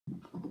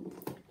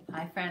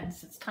Hi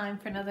friends, it's time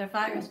for another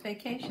virus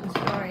vacation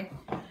story.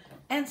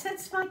 And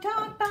since my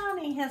dog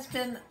Bonnie has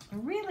been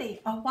really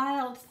a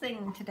wild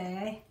thing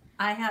today,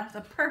 I have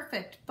the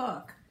perfect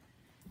book.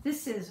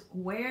 This is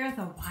Where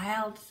the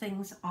Wild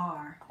Things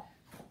Are.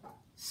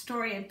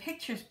 Story and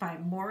pictures by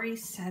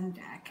Maurice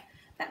Sendak.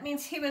 That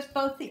means he was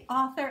both the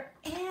author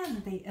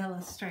and the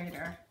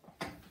illustrator.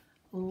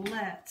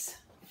 Let's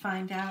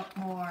find out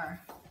more.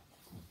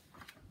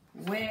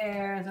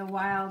 Where the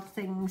Wild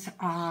Things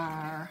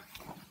Are.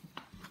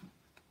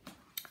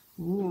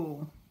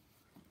 Ooh,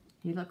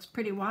 he looks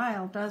pretty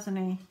wild, doesn't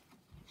he?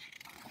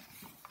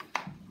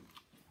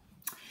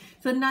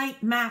 The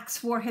night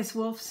Max wore his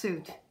wolf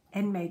suit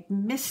and made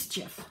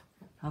mischief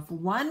of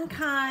one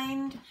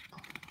kind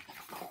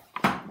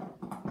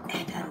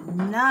and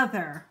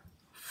another.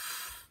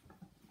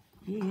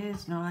 He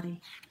is naughty.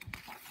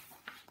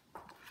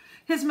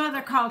 His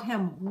mother called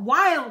him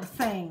Wild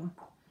Thing,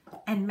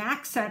 and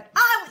Max said,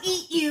 "I'll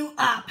eat you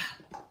up."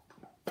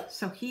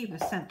 So he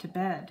was sent to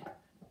bed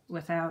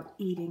without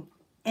eating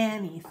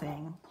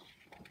anything.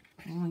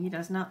 He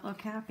does not look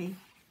happy.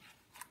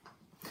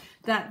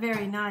 That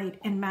very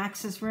night in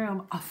Max's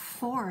room, a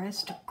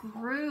forest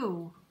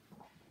grew.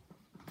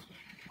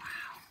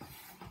 Wow.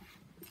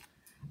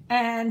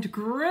 And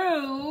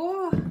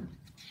grew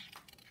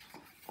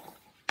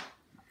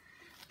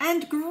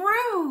and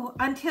grew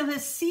until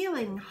his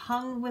ceiling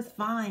hung with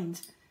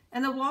vines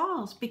and the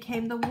walls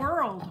became the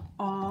world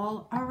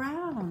all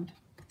around.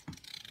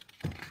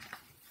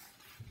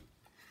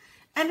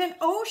 And an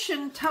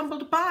ocean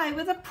tumbled by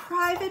with a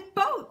private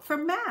boat for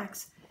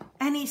Max,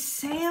 and he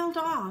sailed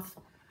off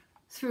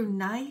through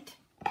night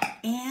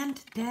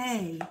and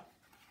day.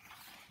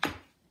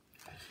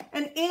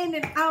 And in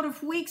and out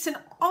of weeks and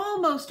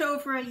almost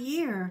over a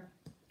year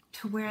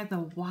to where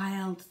the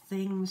wild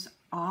things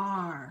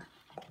are.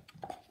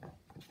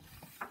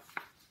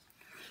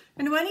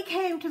 And when he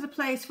came to the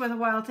place where the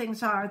wild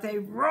things are, they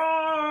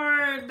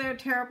roared their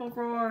terrible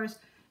roars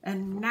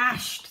and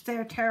gnashed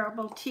their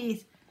terrible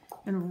teeth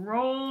and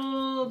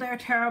rolled their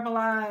terrible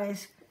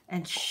eyes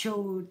and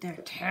showed their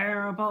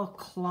terrible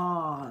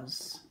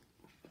claws.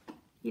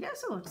 He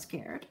doesn't look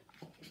scared.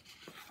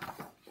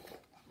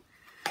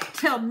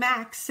 Till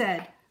Max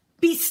said,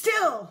 "Be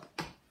still,"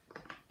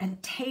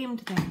 and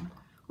tamed them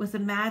with the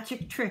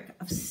magic trick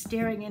of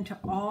staring into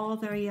all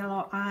their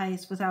yellow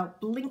eyes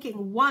without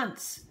blinking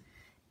once.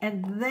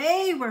 And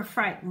they were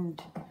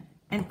frightened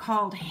and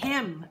called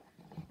him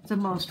the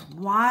most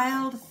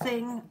wild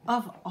thing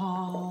of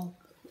all,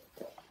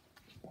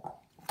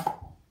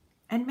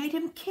 and made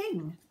him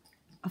king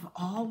of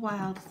all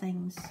wild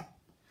things.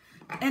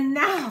 "And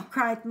now,"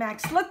 cried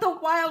Max, "let the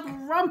wild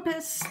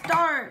rumpus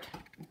start."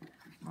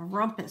 A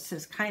rumpus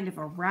is kind of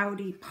a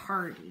rowdy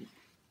party.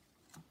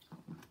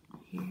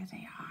 Here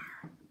they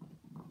are.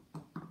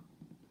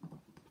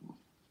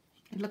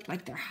 They look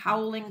like they're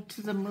howling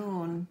to the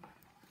moon.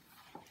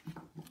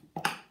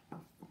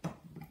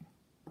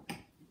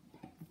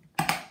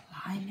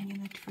 Climbing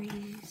in the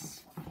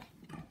trees.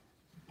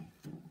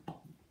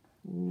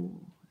 Ooh.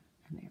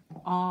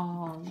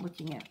 All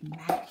looking at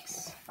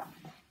Max.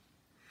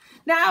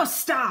 "Now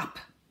stop,"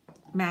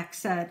 Max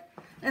said,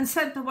 and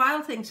sent the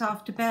wild things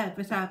off to bed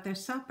without their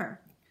supper.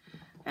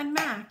 And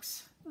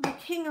Max, the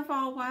king of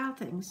all wild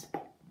things,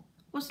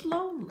 was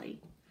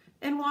lonely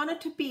and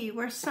wanted to be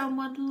where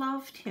someone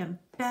loved him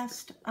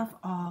best of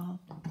all.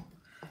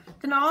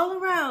 Then all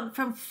around,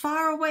 from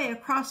far away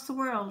across the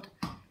world,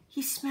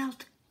 he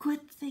smelled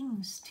good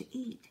things to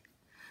eat.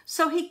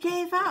 So he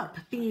gave up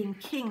being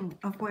king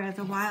of where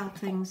the wild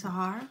things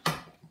are.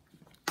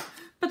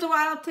 But the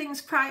wild things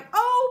cried,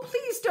 "Oh,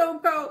 please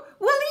don't go.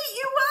 We'll eat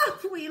you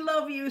up. We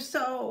love you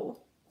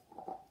so."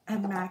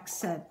 And Max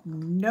said,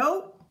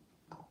 "Nope."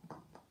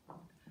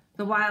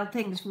 The wild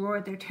things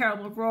roared their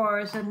terrible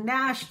roars and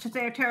gnashed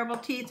their terrible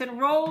teeth and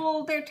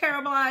rolled their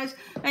terrible eyes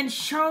and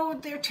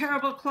showed their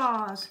terrible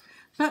claws.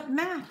 But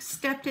Max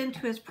stepped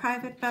into his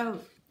private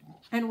boat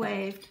and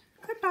waved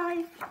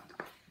goodbye,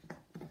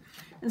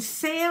 and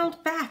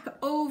sailed back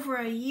over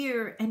a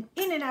year and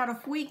in and out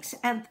of weeks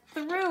and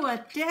through a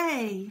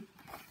day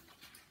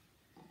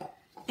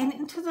and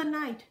into the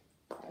night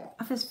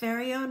of his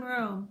very own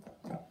room,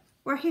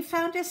 where he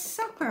found his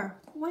supper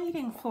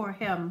waiting for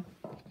him.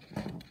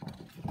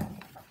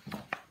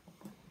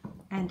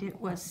 And it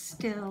was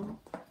still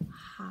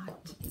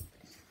hot.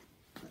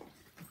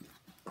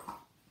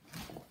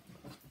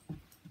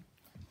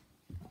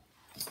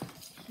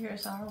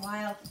 Here's our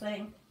wild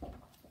thing.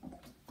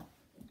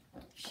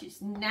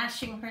 She's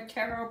gnashing her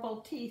terrible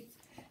teeth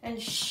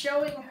and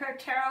showing her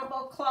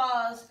terrible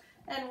claws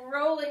and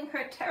rolling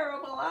her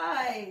terrible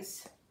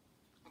eyes.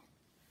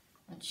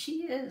 And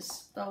she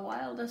is the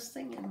wildest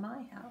thing in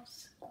my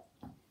house.